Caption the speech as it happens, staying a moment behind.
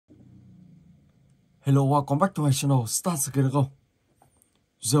Hello, welcome back to my channel. Start again go.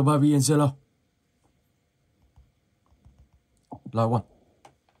 The Barbie and Zelo. Live one.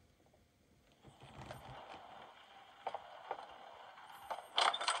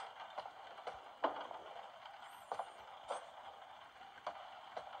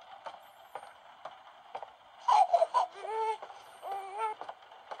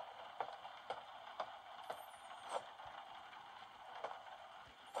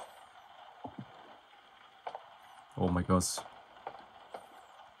 Oh my gosh.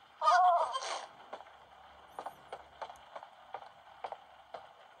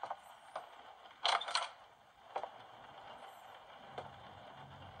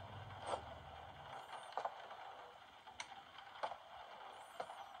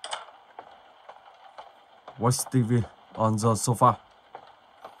 Watch TV on the sofa.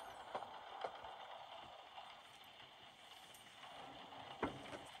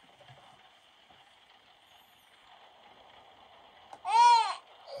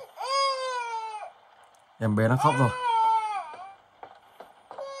 Em bé nó khóc rồi.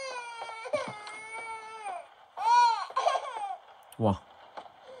 Wow.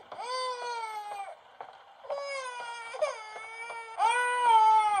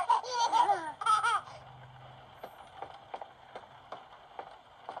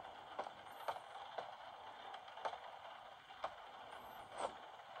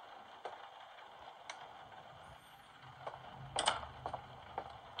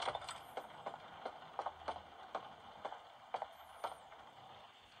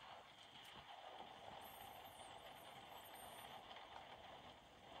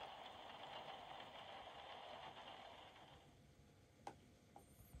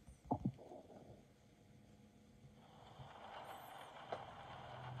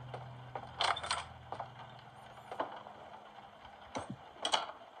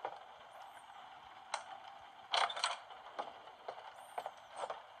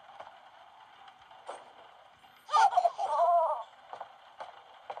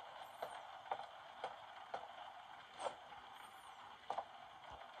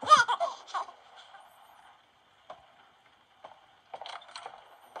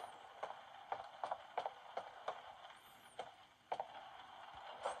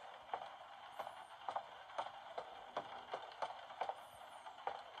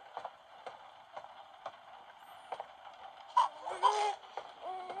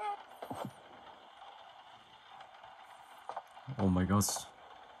 Oh my gosh.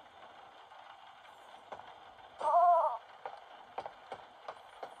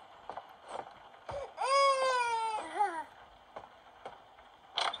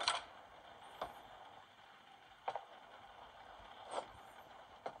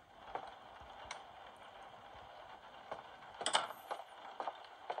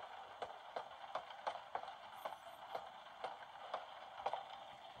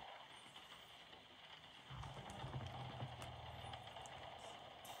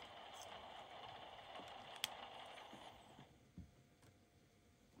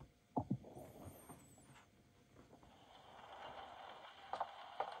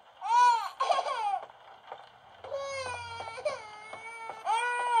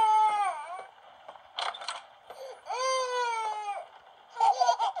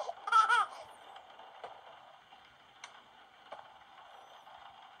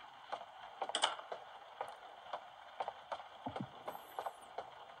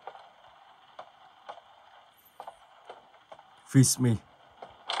 Feast me.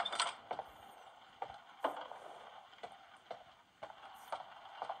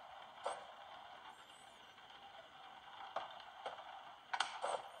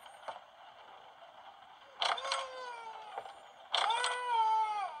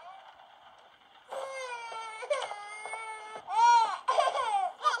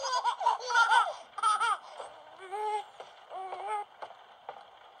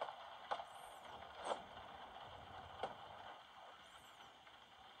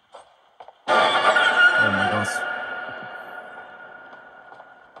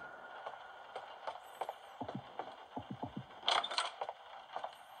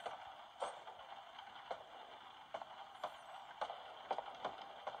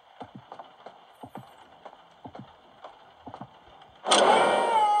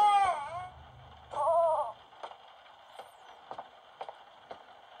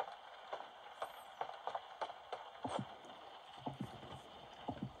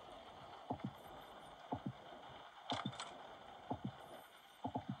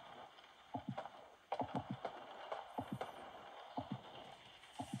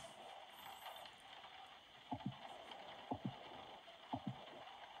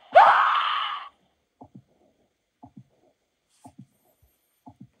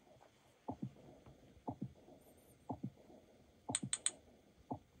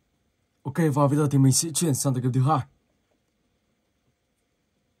 Ok, và bây giờ thì mình sẽ chuyển sang tập game thứ hai.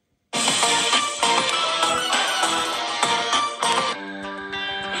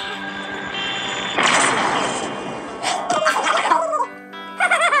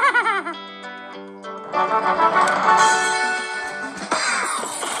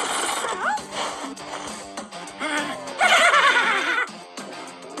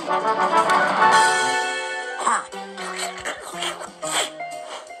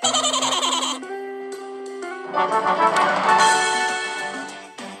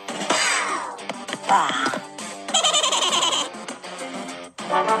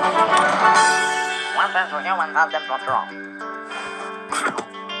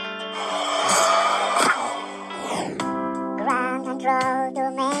 Ground control to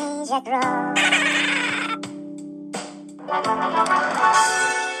major grow.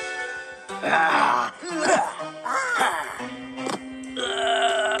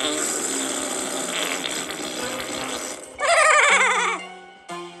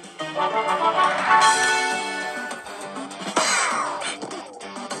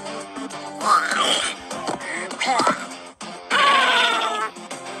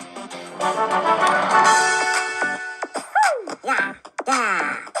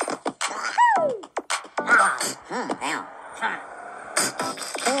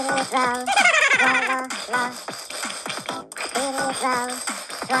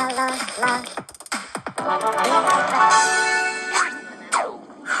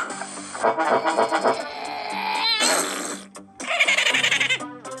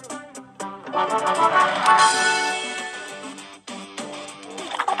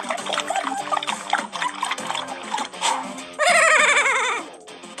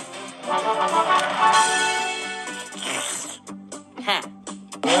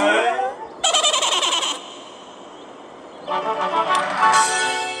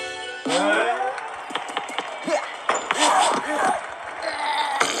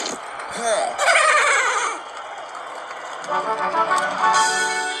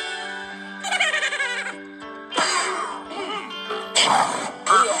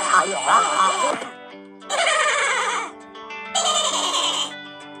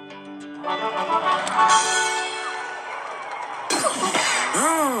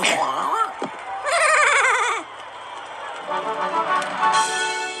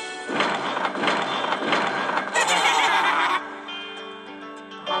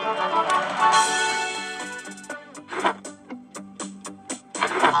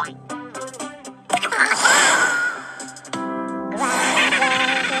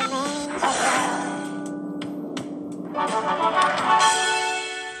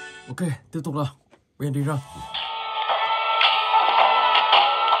 Ok, tiếp tục nào. Bendy ra.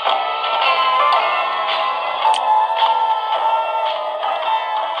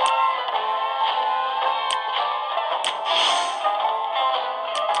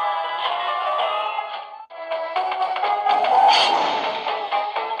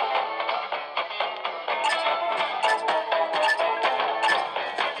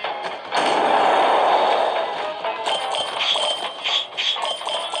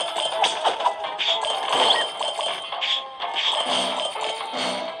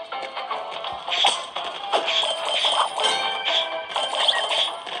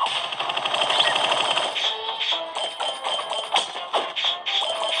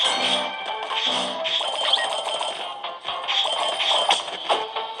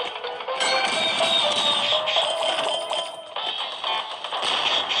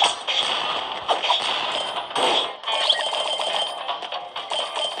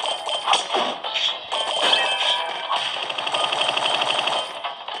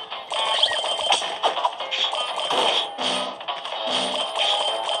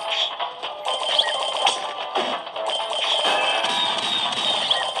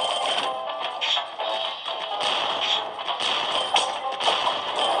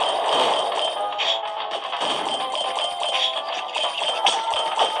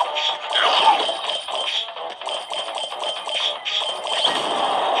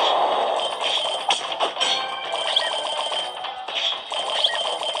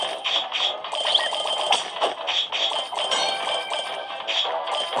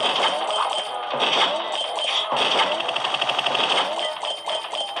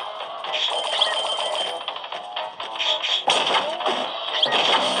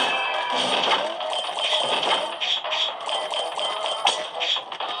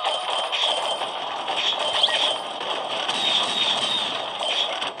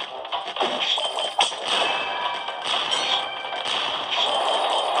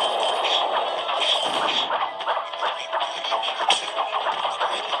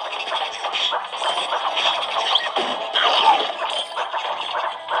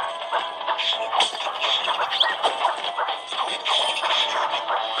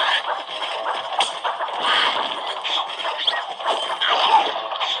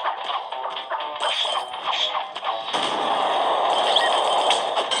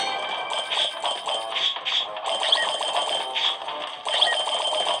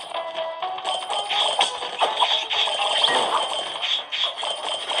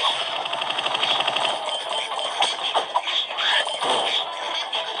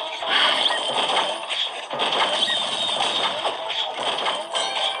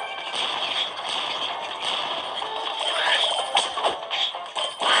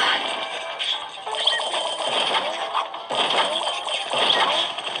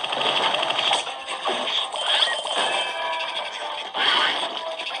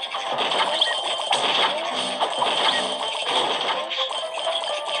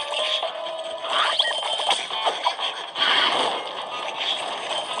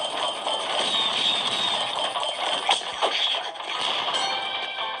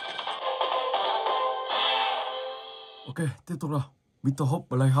 Ok, tiếp tục nào. Mr. Hope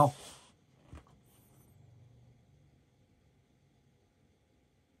Playhouse.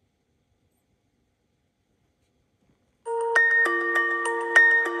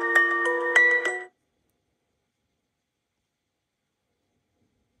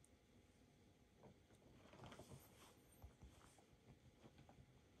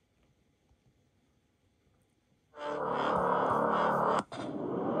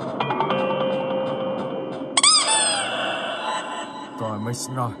 Rồi,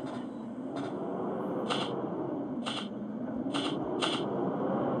 Mason rồi.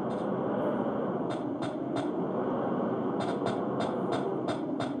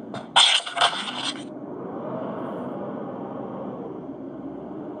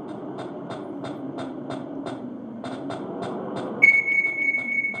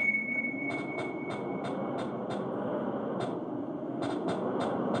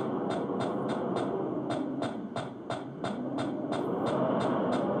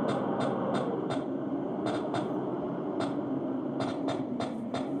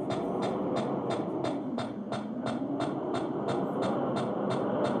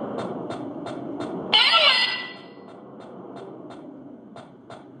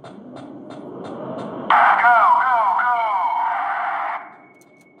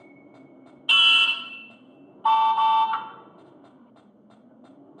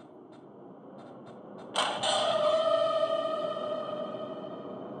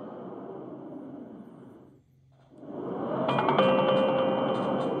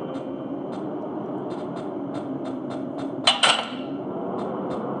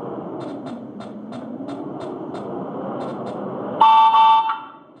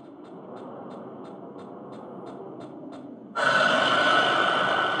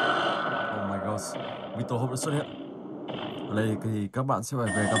 Mr. Hope đã xuất hiện. Ở đây thì các bạn sẽ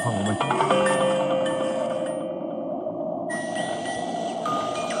phải về căn phòng của mình.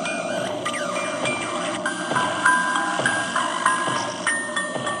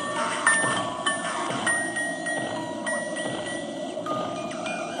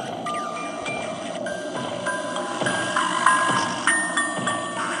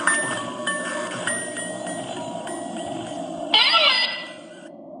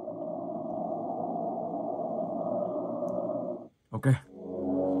 Ok.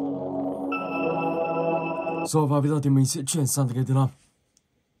 Rồi và bây giờ thì mình sẽ chuyển sang cái thứ 5.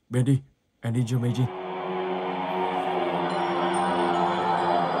 Bendy, Angel Magin.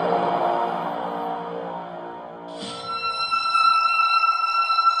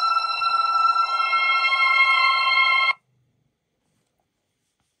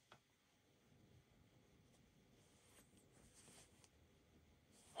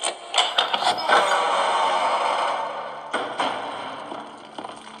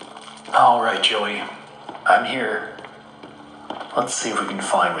 All right, Joey. I'm here. Let's see if we can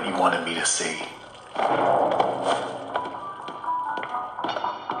find what you wanted me to see.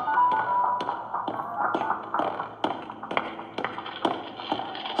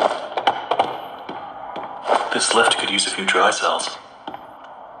 This lift could use a few dry cells.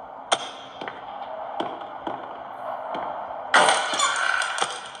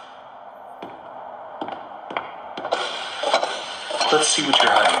 Let's see what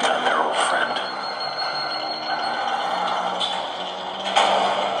you're hiding down there, old friend.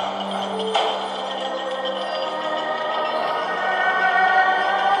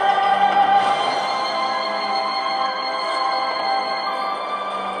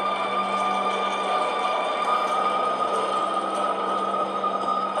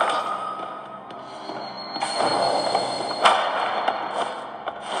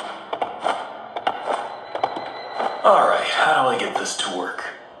 All right, how do I get this to work?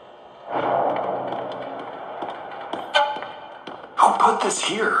 Who put this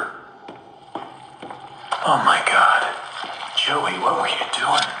here? Oh my God. Joey, what were you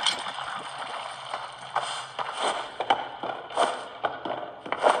doing?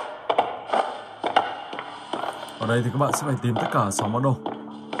 Ở đây thì các bạn sẽ phải tìm tất cả 6 món đồ.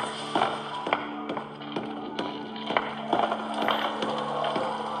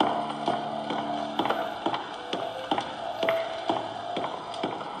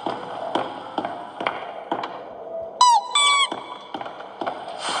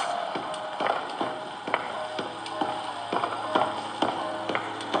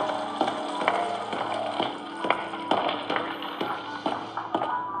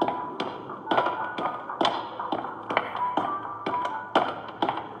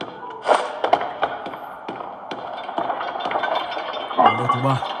 Món đồ thứ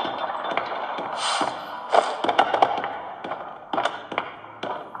 3.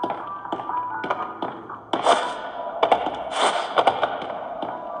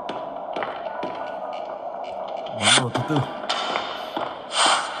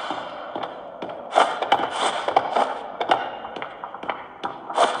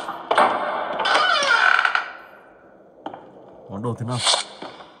 đầu thế nào.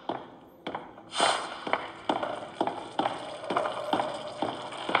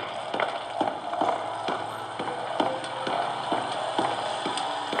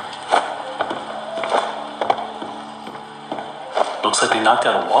 Looks like they knocked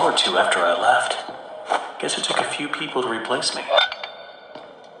out a wall or two after I left. Guess it took a few people to replace me.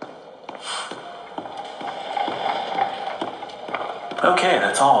 Okay,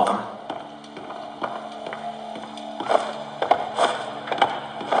 that's all of them.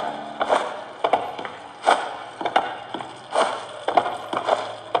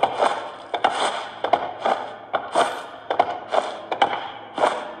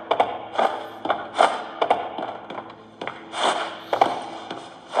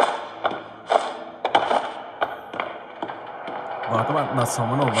 Và các bạn đặt sóng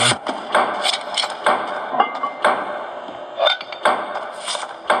món nổ vào đây.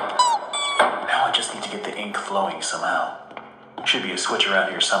 Now I just need to get the ink flowing somehow. Should be a switch around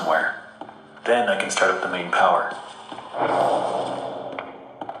here somewhere. Then I can start up the main power.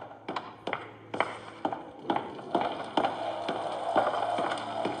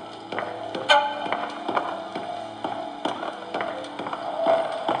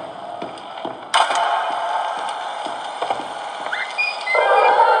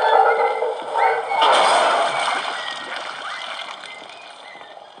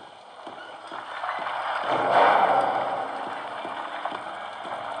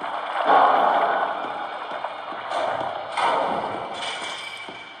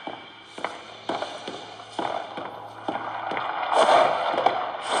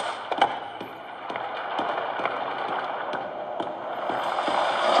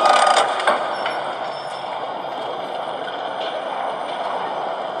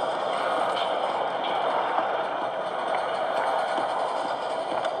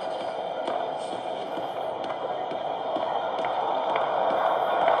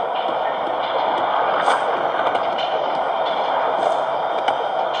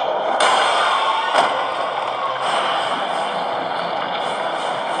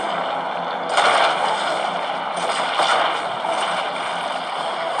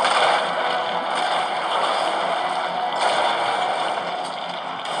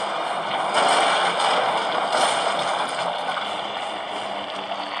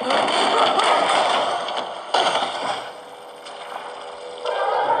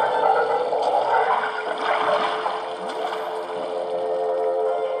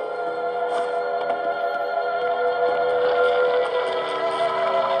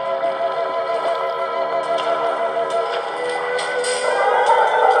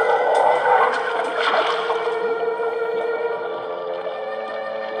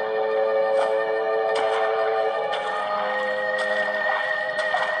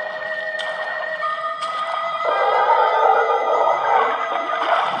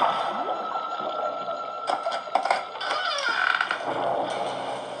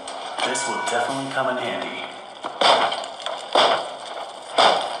 This will definitely come in handy.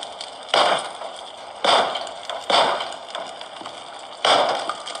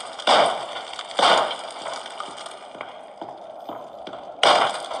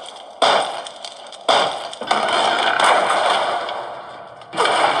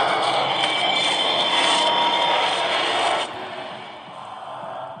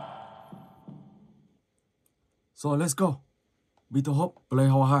 Rồi, let's go. Vito Hop,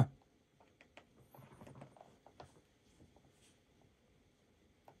 Playhouse 2.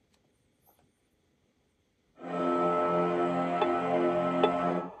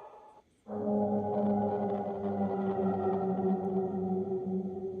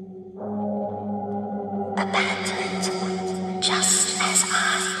 Abandoned, just as I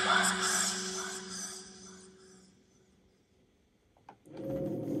was.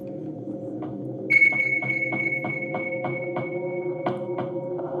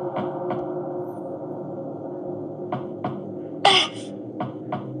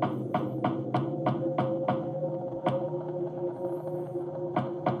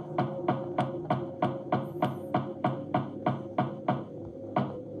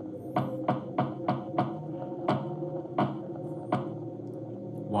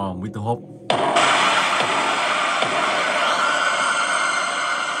 Wow, Vito Hop.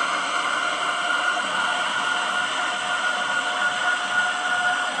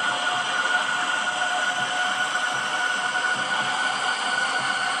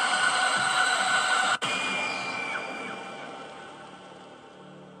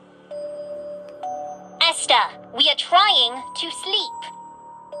 Esther, we are trying to sleep.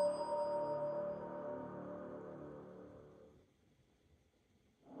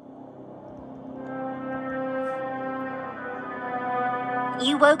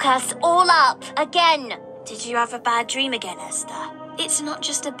 You woke us all up again. Did you have a bad dream again, Esther? It's not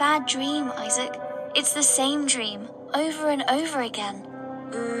just a bad dream, Isaac. It's the same dream, over and over again.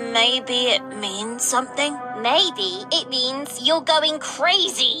 Maybe it means something? Maybe it means you're going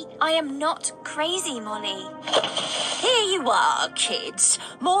crazy. I am not crazy, Molly. Here you are, kids.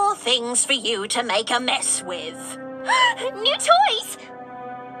 More things for you to make a mess with. New toys!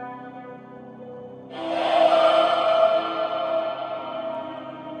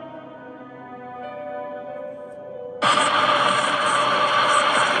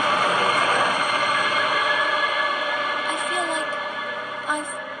 I feel like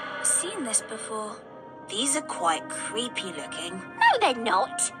I've seen this before. These are quite creepy looking. No, they're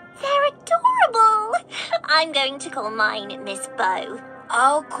not. They're adorable. I'm going to call mine Miss Bow.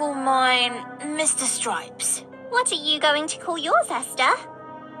 I'll call mine Mr. Stripes. What are you going to call yours, Esther?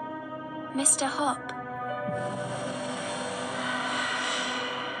 Mr. Hop.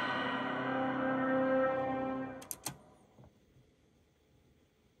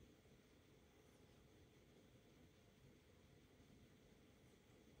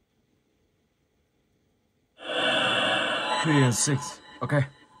 Three and 6. Okay.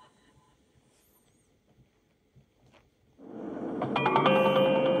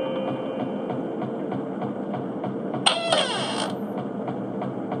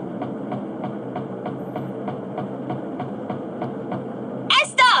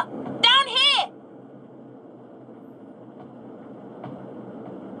 Esther! Down here!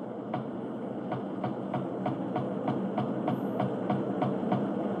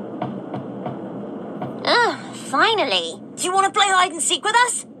 Finally. Do you want to play hide and seek with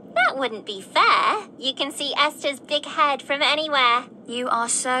us? That wouldn't be fair. You can see Esther's big head from anywhere. You are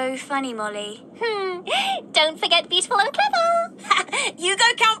so funny, Molly. Don't forget beautiful and clever. You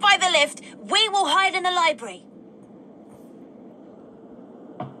go count by the lift. We will hide in the library.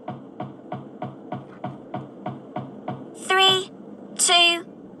 Three, 2,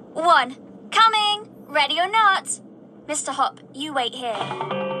 1. Coming! Ready or not? Mr. Hop, you wait here.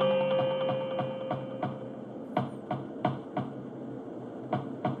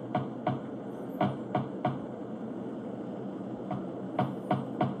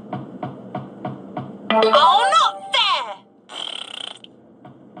 Oh, not fair!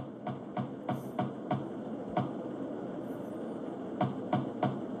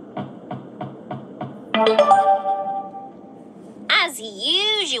 As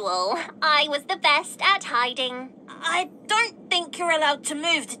usual, I was the best at hiding. I don't think you're allowed to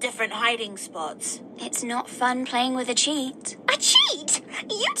move to different hiding spots. It's not fun playing with a cheat. A cheat?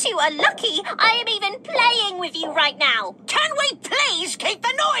 You two are lucky I am even playing with you right now. Can we please keep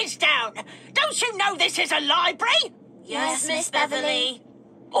the noise down? Don't you know this is a library? Yes, Miss Beverly.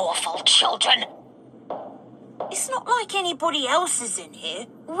 Awful children. It's not like anybody else is in here.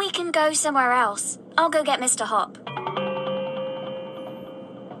 We can go somewhere else. I'll go get Mr. Hop.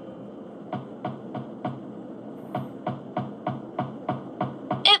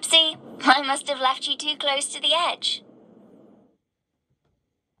 Oopsie, I must have left you too close to the edge.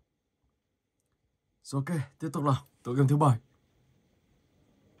 So, ok, tiếp tục nào. Tựa game thứ 7.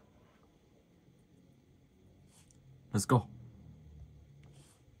 Let's go.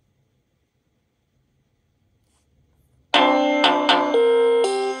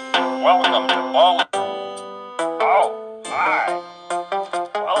 Welcome to Baldi. Oh, hi.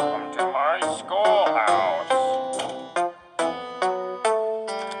 Welcome to my schoolhouse.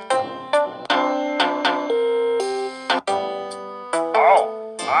 Oh,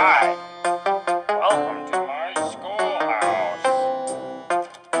 hi. Welcome to my schoolhouse.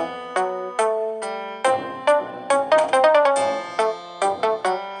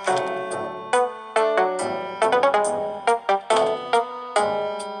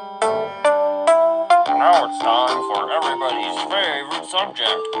 Now it's time for everybody's favorite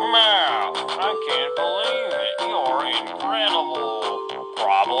subject, math. I can't believe it. You're incredible.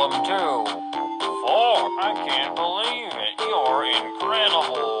 Problem 2. 4. I can't believe it. You're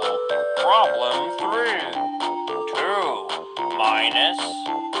incredible. Problem 3. 2 minus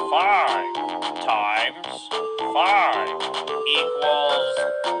 5 times 5 equals...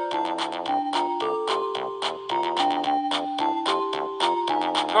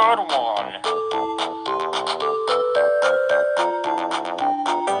 Good one.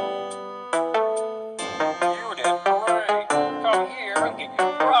 You did great. Come here and get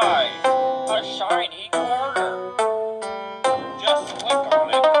your prize. A shiny quarter. Just click on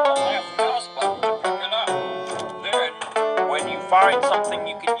it with the left mouse button to pick it up. Then, when you find something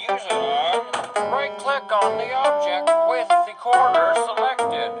you can use it on, right-click on the object with the quarter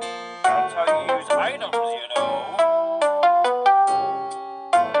selected. That's how you use items, you know.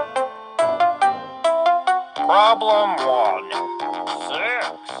 Problem 1. 6.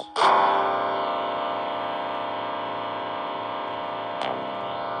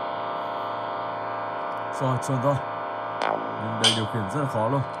 Rồi, chuẩn rồi. Nhưng đây điều khiển rất là khó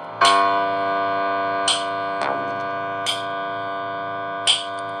luôn.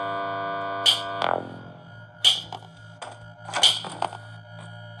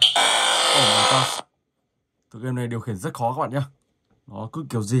 Oh my gosh. Tựa game này điều khiển rất khó các bạn nhé. Nó cứ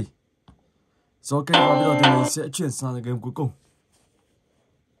kiểu gì. Rồi ok, và bây giờ thì mình sẽ chuyển sang game cuối cùng.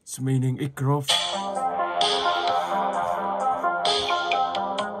 Swimming X Corp.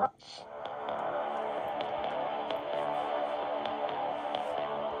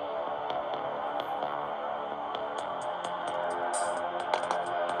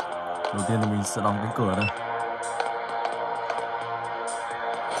 Đầu tiên thì mình sẽ đóng cánh cửa đây.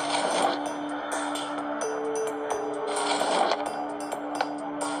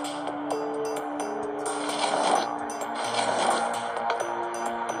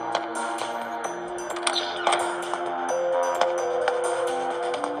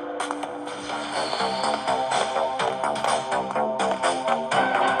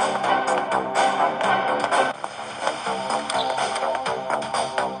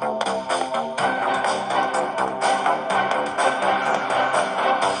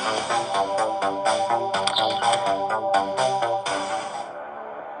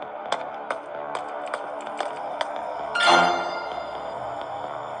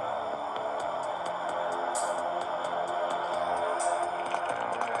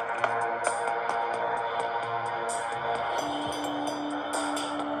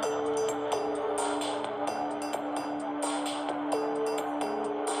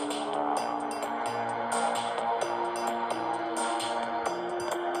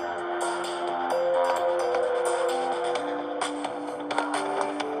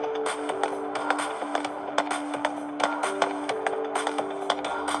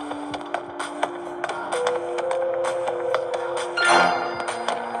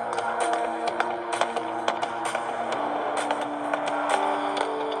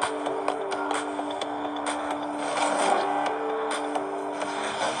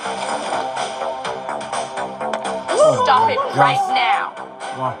 Stop it right now.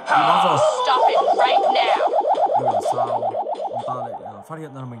 Wow, đi mất rồi. Stop it right now. Nhưng làm sao ông ta lại phát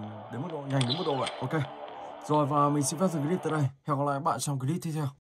hiện ra mình đến mức độ nhanh đến mức độ vậy. Ok. Rồi và mình xin phép dừng clip tới đây. Hẹn gặp lại các bạn trong clip tiếp theo.